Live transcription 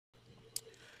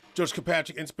George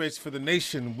Kilpatrick, Inspiration for the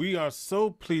Nation. We are so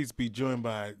pleased to be joined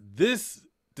by this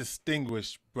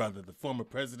distinguished brother, the former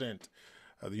president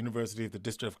of the University of the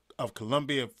District of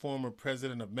Columbia, former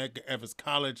president of Medgar Evers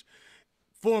College,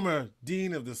 former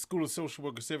dean of the School of Social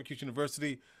Work at Syracuse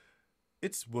University.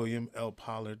 It's William L.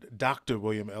 Pollard, Dr.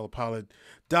 William L. Pollard.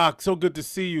 Doc, so good to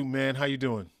see you, man. How you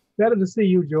doing? Better to see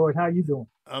you, George. How you doing?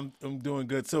 I'm doing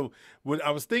good. So when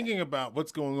I was thinking about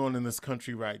what's going on in this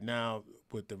country right now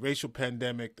with the racial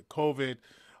pandemic, the COVID,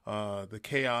 the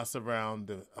chaos around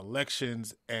the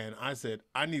elections, and I said,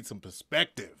 I need some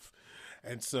perspective.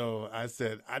 And so I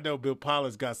said, I know Bill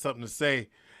Pollard's got something to say.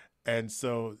 And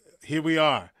so here we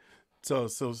are. So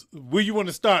where you want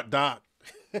to start, Doc?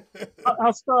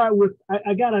 I'll start with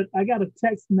I got a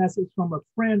text message from a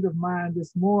friend of mine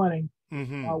this morning,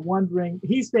 wondering.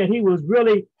 He said he was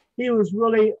really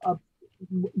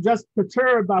just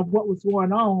perturbed by what was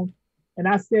going on, and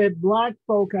I said Black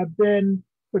folk have been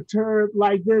perturbed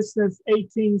like this since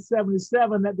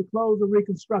 1877 at the close of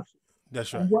Reconstruction.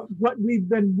 That's right. And what we've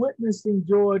been witnessing,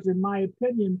 George, in my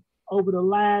opinion, over the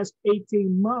last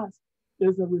 18 months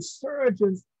is a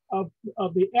resurgence of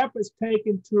the efforts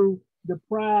taken to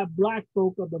deprive Black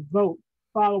folk of the vote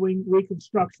following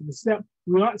Reconstruction. Except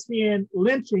we aren't seeing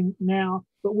lynching now,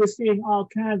 but we're seeing all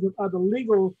kinds of other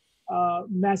legal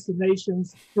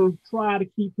machinations to try to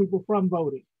keep people from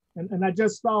voting. And I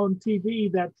just saw on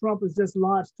TV that Trump has just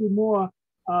launched two more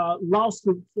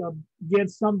lawsuits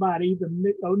against somebody.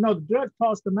 The judge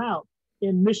tossed them out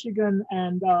in Michigan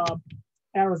and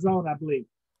Arizona, I believe.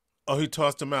 Oh, he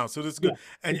tossed him out. So this is good.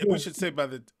 Yeah. And we should say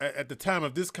at the time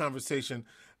of this conversation,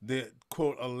 the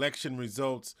quote election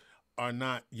results are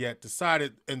not yet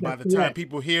decided. And by the time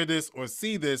people hear this or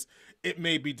see this, it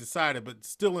may be decided. But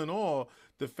still in all,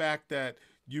 the fact that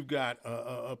you've got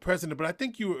a president, but I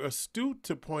think you were astute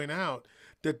to point out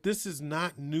that this is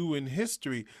not new in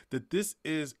history, that this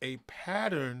is a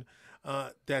pattern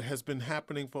that has been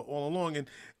happening for all along. And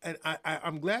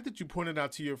I'm glad that you pointed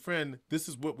out to your friend, this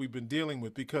is what we've been dealing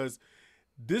with, because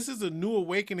this is a new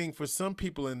awakening for some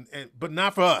people, but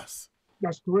not for us.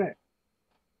 That's correct.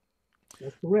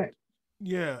 That's correct.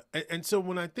 Yeah. And so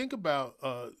when I think about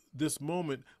this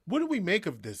moment, what do we make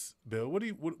of this, Bill? What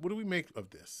do we make of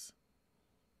this?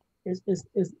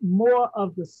 It's more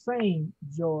of the same,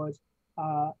 George.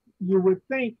 You would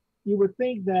think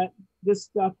that this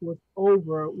stuff was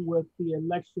over with the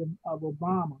election of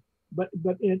Obama, but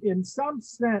in some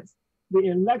sense, the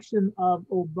election of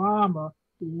Obama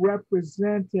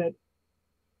represented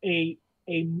a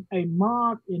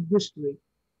mark in history,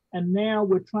 and now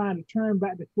we're trying to turn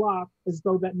back the clock as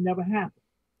though that never happened.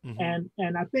 Mm-hmm.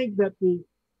 And I think that the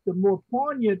more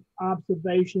poignant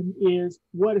observation is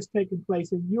what is taking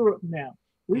place in Europe now.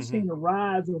 We've seen a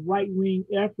rise of right-wing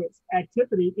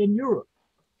activity in Europe.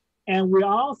 And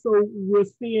we're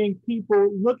seeing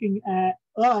people looking at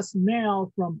us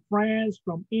now from France,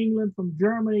 from England, from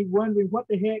Germany, wondering what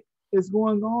the heck is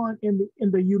going on in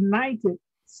the United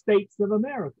States of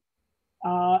America.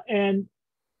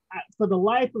 For the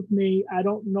life of me, I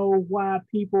don't know why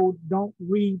people don't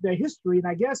read their history. And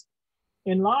I guess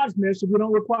in large measure, we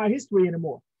don't require history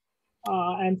anymore.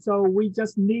 And so we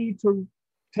just need to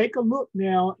take a look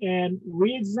now and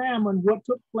re-examine what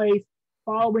took place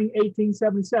following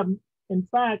 1877. In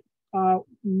fact,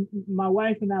 my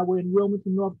wife and I were in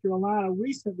Wilmington, North Carolina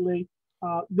recently.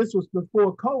 This was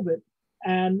before COVID.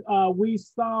 And we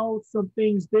saw some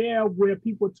things there where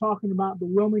people were talking about the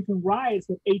Wilmington riots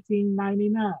of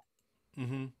 1899.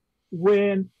 Mm-hmm.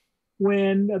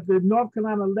 When the North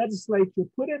Carolina legislature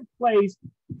put in place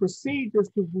procedures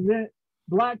to prevent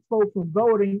Black folk from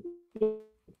voting,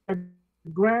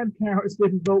 grandparents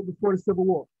didn't vote before the Civil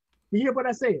War. You hear what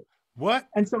I said? What?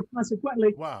 And so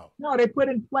consequently, wow. No, they put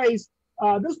in place,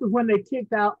 this was when they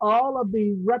kicked out all of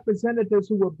the representatives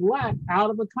who were Black out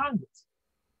of the Congress.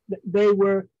 They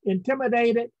were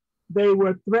intimidated. They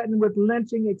were threatened with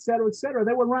lynching, et cetera, et cetera.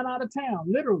 They were run out of town,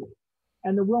 literally.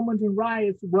 And the Wilmington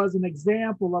riots was an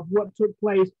example of what took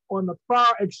place on the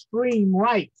far extreme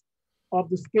right of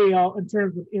the scale in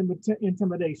terms of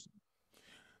intimidation.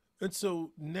 And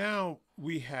so now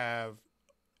we have,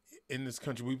 in this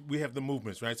country, we have the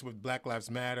movements, right? So with Black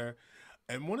Lives Matter.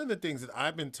 And one of the things that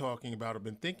I've been talking about or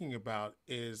been thinking about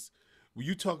is, when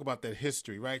you talk about that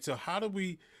history, right? So how do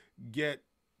we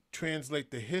translate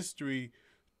the history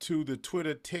to the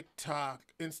Twitter, TikTok,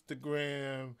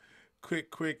 Instagram,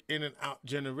 quick in and out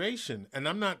generation? And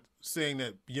I'm not saying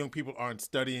that young people aren't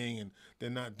studying and they're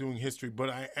not doing history,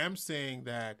 but I am saying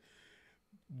that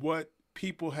what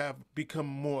people have become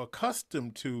more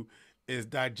accustomed to is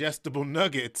digestible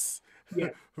nuggets,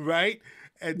 right?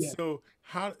 And so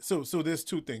there's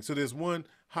two things. So there's one,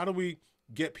 how do we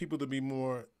get people to be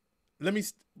more?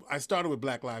 I started with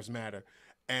Black Lives Matter,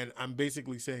 and I'm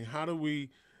basically saying, how do we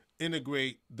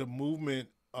integrate the movement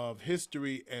of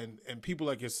history and people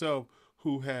like yourself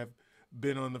who have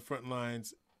been on the front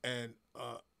lines and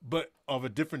but of a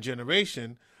different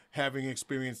generation, having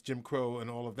experienced Jim Crow and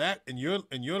all of that in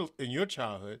your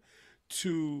childhood,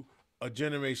 to a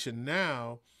generation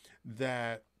now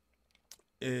that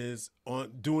is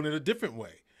on doing it a different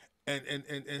way, and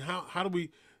how do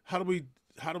we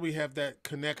have that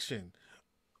connection?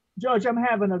 George, I'm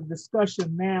having a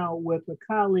discussion now with a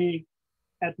colleague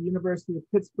at the University of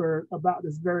Pittsburgh about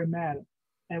this very matter.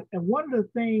 And one of the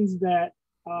things that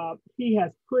he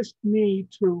has pushed me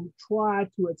to try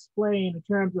to explain in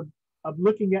terms of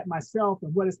looking at myself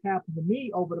and what has happened to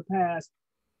me over the past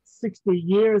 60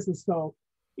 years or so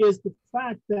is the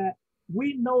fact that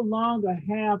we no longer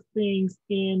have things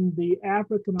in the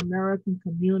African American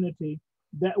community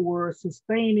that were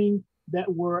sustaining, that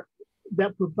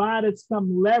provided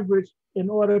some leverage in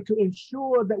order to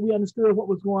ensure that we understood what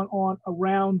was going on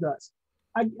around us.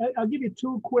 I'll give you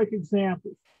two quick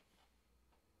examples.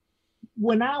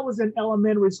 When I was in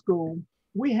elementary school,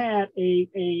 we had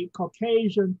a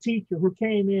Caucasian teacher who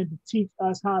came in to teach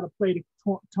us how to play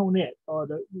the tonette or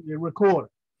the recorder.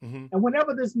 Mm-hmm. And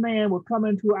whenever this man would come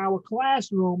into our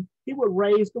classroom, he would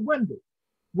raise the window,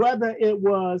 whether it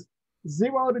was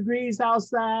 0 degrees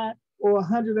outside or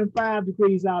 105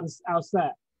 degrees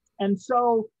outside. And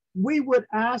so we would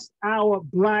ask our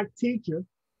Black teacher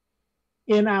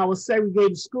in our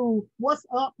segregated school, what's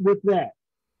up with that?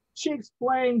 She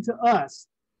explained to us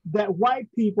that white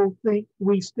people think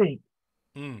we stink.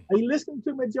 Mm. Are you listening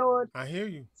to me, George? I hear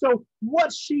you. So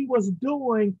what she was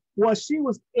doing was she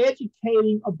was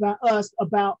educating about us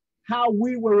about how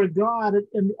we were regarded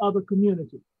in the other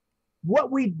community.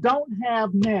 What we don't have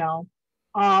now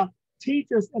are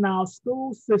teachers in our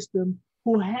school system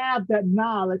who have that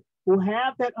knowledge, who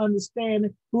have that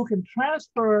understanding, who can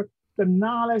transfer the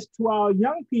knowledge to our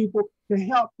young people to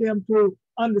help them to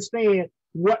understand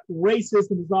what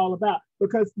racism is all about,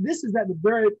 because this is at the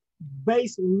very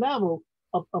base level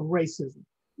of racism.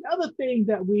 The other thing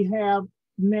that we have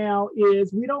now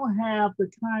is we don't have the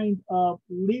kind of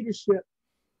leadership,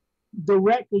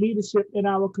 direct leadership in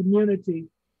our community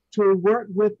to work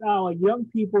with our young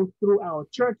people through our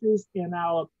churches and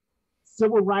our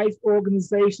civil rights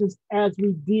organizations as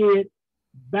we did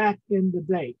back in the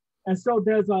day. And so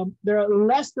there are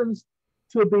lessons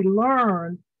to be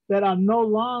learned that are no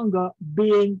longer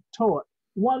being taught.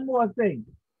 One more thing.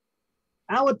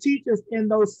 Our teachers in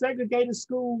those segregated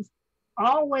schools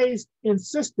always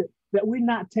insisted that we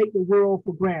not take the world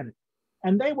for granted.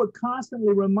 And they would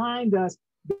constantly remind us,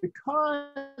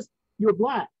 because you're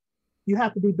Black, you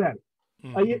have to be better.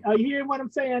 Mm-hmm. Are you hearing what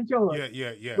I'm saying, George?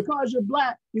 Yeah. Because you're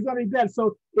Black, you're going to be better.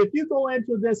 So if you go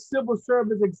into this civil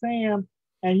service exam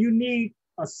and you need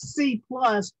a C+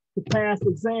 to pass the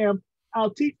exam, our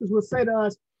teachers will say to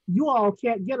us, you all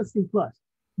can't get a C+.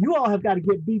 You all have got to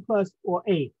get B+ or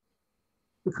A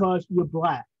because you're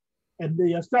Black. And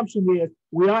the assumption is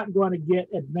we aren't going to get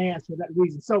advanced for that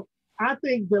reason. So I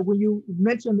think that when you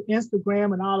mentioned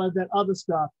Instagram and all of that other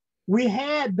stuff, we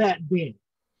had that then.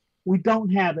 We don't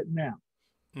have it now.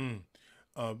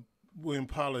 William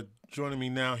Pollard joining me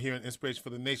now here in Inspiration for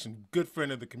the Nation, good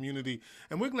friend of the community.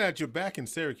 And we're glad you're back in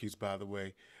Syracuse, by the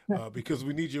way, because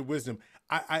we need your wisdom.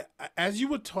 I as you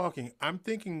were talking, I'm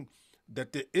thinking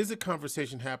that there is a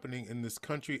conversation happening in this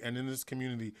country and in this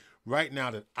community right now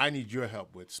that I need your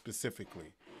help with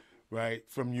specifically, right?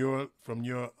 From your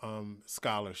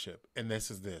scholarship. And this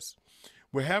is this.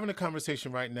 We're having a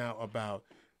conversation right now about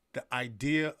the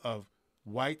idea of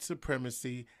white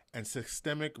supremacy and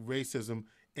systemic racism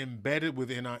embedded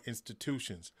within our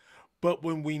institutions. But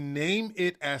when we name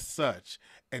it as such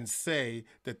and say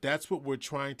that that's what we're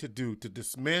trying to do, to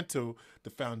dismantle the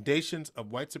foundations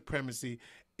of white supremacy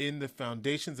in the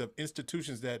foundations of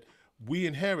institutions that we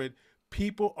inherit,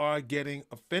 people are getting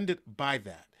offended by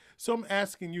that. So I'm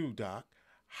asking you, Doc,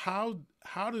 how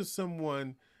does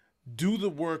someone do the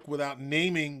work without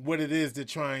naming what it is they're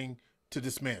trying to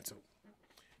dismantle?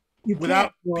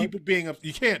 Without people being,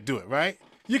 you can't do it, right?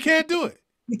 You can't do it.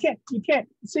 You can't.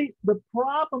 See, the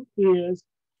problem is,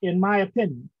 in my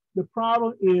opinion, the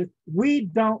problem is we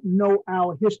don't know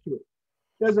our history.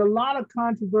 There's a lot of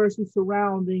controversy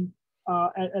surrounding,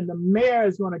 and the mayor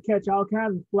is going to catch all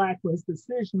kinds of flack for his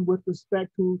decision with respect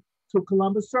to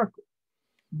Columbus Circle.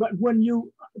 But when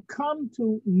you come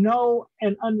to know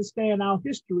and understand our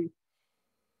history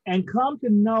and come to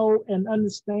know and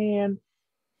understand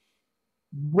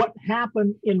what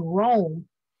happened in Rome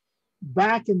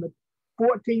back in the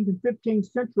 14th and 15th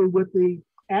century with the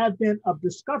advent of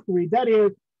discovery. That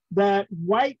is, that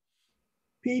white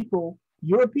people,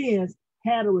 Europeans,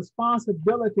 had a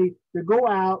responsibility to go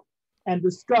out and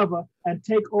discover and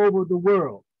take over the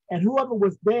world. And whoever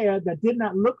was there that did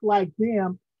not look like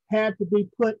them had to be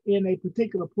put in a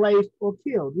particular place or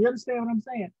killed. Do you understand what I'm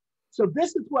saying? So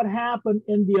this is what happened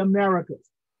in the Americas.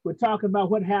 We're talking about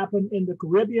what happened in the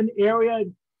Caribbean area,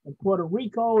 in Puerto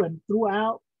Rico, and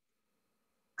throughout.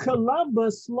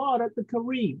 Columbus slaughtered the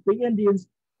Caribs, the Indians.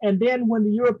 And then when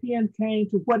the Europeans came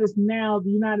to what is now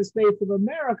the United States of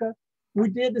America, we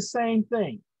did the same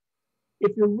thing.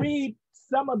 If you read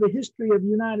some of the history of the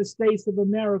United States of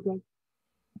America,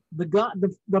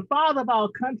 the father of our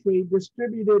country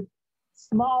distributed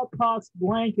smallpox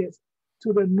blankets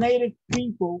to the native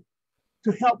people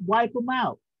to help wipe them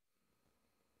out.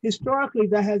 Historically,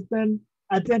 that has been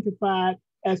identified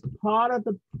as part of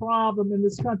the problem in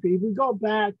this country. If we go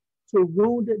back to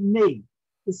Wounded Knee,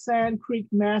 the Sand Creek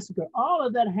Massacre, all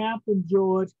of that happened,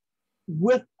 George,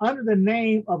 under the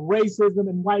name of racism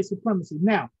and white supremacy.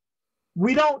 Now,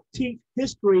 we don't teach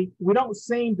history. We don't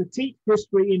seem to teach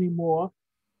history anymore.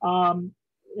 And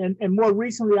more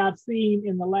recently, I've seen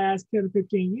in the last 10 or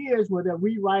 15 years where they're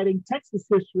rewriting Texas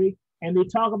history, and they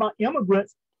talk about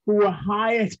immigrants who were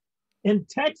hired in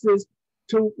Texas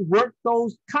to work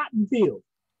those cotton fields.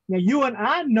 Now, you and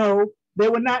I know they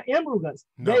were not immigrants.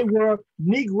 No. They were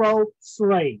Negro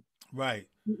slaves. Right.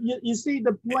 You see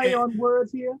the play on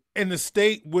words here? And the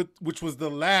state, which was the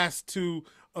last to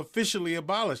officially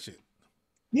abolish it.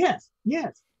 Yes.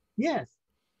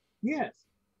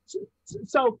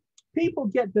 So people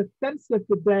get defensive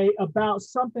today about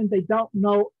something they don't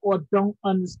know or don't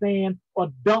understand or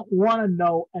don't want to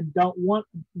know and don't want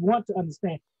to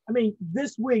understand. I mean,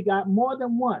 this week, more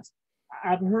than once,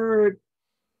 I've heard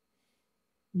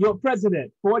your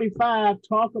president, 45,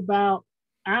 talk about,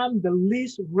 I'm the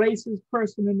least racist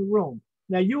person in the room.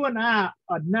 Now, you and I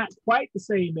are not quite the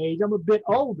same age. I'm a bit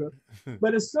older.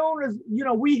 But as soon as,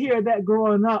 we hear that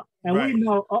growing up, and right. We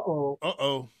know,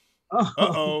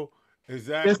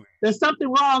 exactly. There's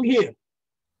something wrong here.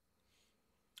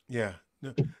 Yeah.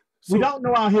 We don't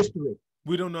know our history.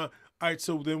 We don't know. All right,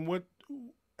 so then what,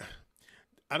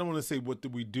 I don't want to say what do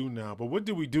we do now, but what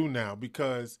do we do now?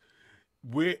 Because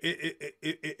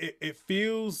it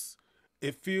feels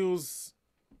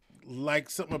like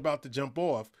something about to jump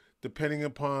off depending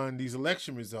upon these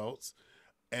election results.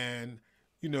 And,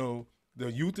 the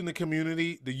youth in the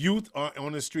community, the youth are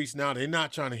on the streets now. They're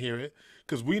not trying to hear it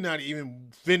because we're not even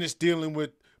finished dealing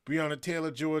with Breonna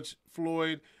Taylor, George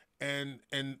Floyd, and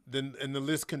the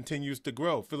list continues to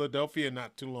grow. Philadelphia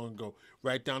not too long ago,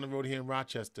 right down the road here in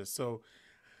Rochester. So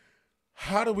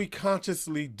how do we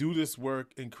consciously do this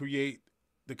work and create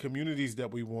the communities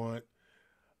that we want?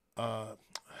 I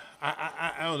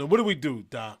don't know. What do we do,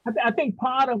 Doc? I think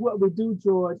part of what we do,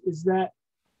 George, is that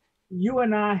you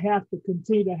and I have to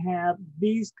continue to have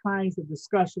these kinds of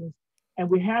discussions, and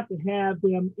we have to have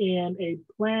them in a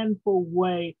planful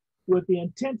way with the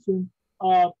intention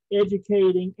of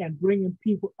educating and bringing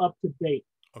people up to date.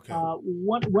 Okay.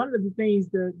 One of the things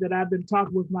that I've been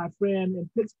talking with my friend in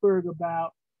Pittsburgh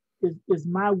about is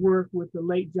my work with the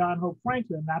late John Hope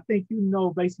Franklin. And I think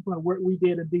based upon the work we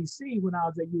did in D.C. when I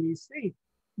was at UEC,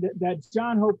 that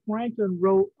John Hope Franklin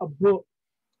wrote a book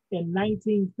in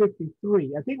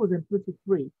 1953. I think it was in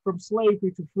 53, From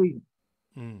Slavery to Freedom.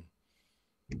 Mm.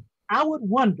 I would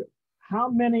wonder how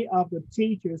many of the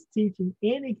teachers teaching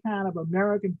any kind of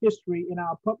American history in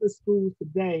our public schools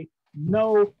today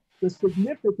know the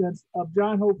significance of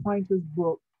John Hope Franklin's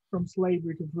book, From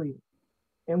Slavery to Freedom,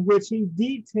 in which he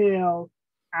detailed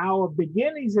our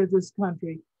beginnings of this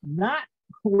country, not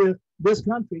with this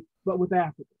country, but with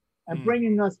Africa, and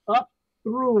bringing us up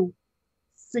through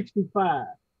 65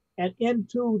 and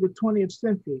into the 20th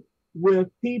century with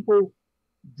people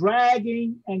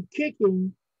dragging and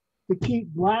kicking to keep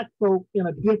Black folk in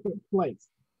a different place,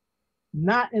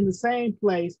 not in the same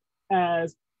place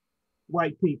as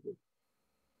white people.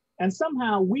 And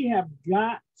somehow we have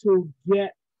got to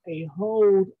get a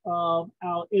hold of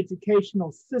our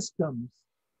educational systems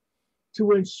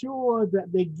to ensure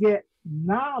that they get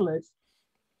knowledge,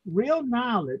 real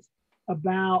knowledge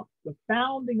about the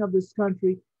founding of this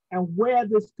country and where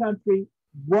this country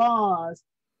was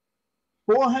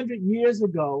 400 years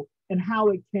ago and how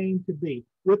it came to be.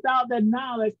 Without that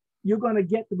knowledge, you're going to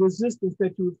get the resistance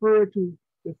that you referred to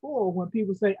before when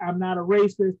people say, I'm not a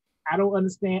racist, I don't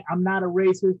understand, I'm not a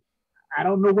racist, I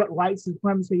don't know what white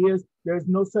supremacy is, there's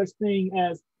no such thing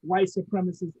as white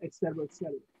supremacists, et cetera, et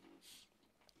cetera.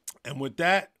 And with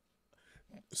that,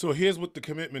 so here's what the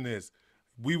commitment is.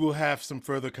 We will have some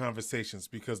further conversations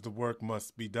because the work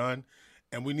must be done.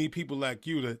 And we need people like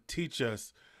you to teach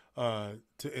us,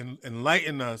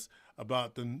 enlighten us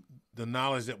about the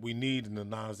knowledge that we need and the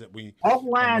knowledge that we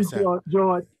Offline, must have.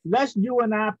 George, let's you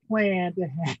and I plan to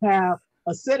have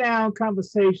a sit down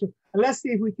conversation and let's see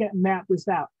if we can't map this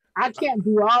out. I can't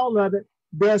do all of it.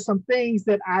 There's some things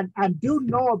that I do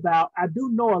know about. I do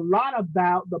know a lot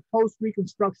about the post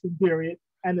Reconstruction period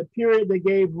and the period that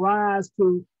gave rise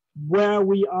to where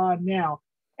we are now.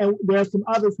 And there's some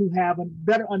others who have a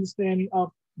better understanding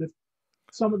of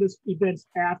some of the events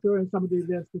after and some of the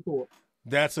events before.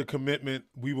 That's a commitment.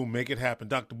 We will make it happen.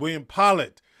 Dr. William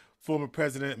Pollard, former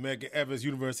president at Medgar Evers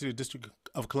University, District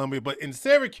of Columbia, but in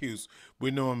Syracuse,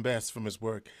 we know him best from his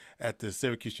work at the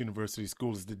Syracuse University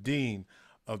School as the dean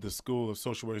of the School of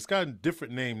Social Work. It's got a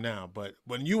different name now, but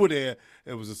when you were there,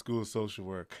 it was a School of Social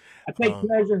Work. I take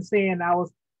pleasure in saying I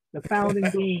was the founding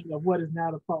dean of what is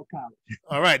now the Falk College.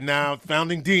 All right, now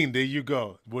founding dean. There you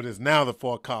go. What is now the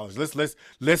Falk College?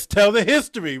 Let's tell the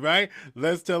history, right?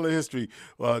 Let's tell the history.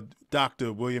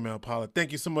 Dr. William L. Pollard,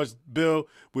 thank you so much, Bill.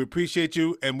 We appreciate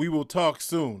you, and we will talk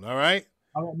soon. All right.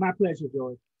 All right, my pleasure,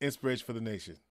 George. Inspiration for the nation.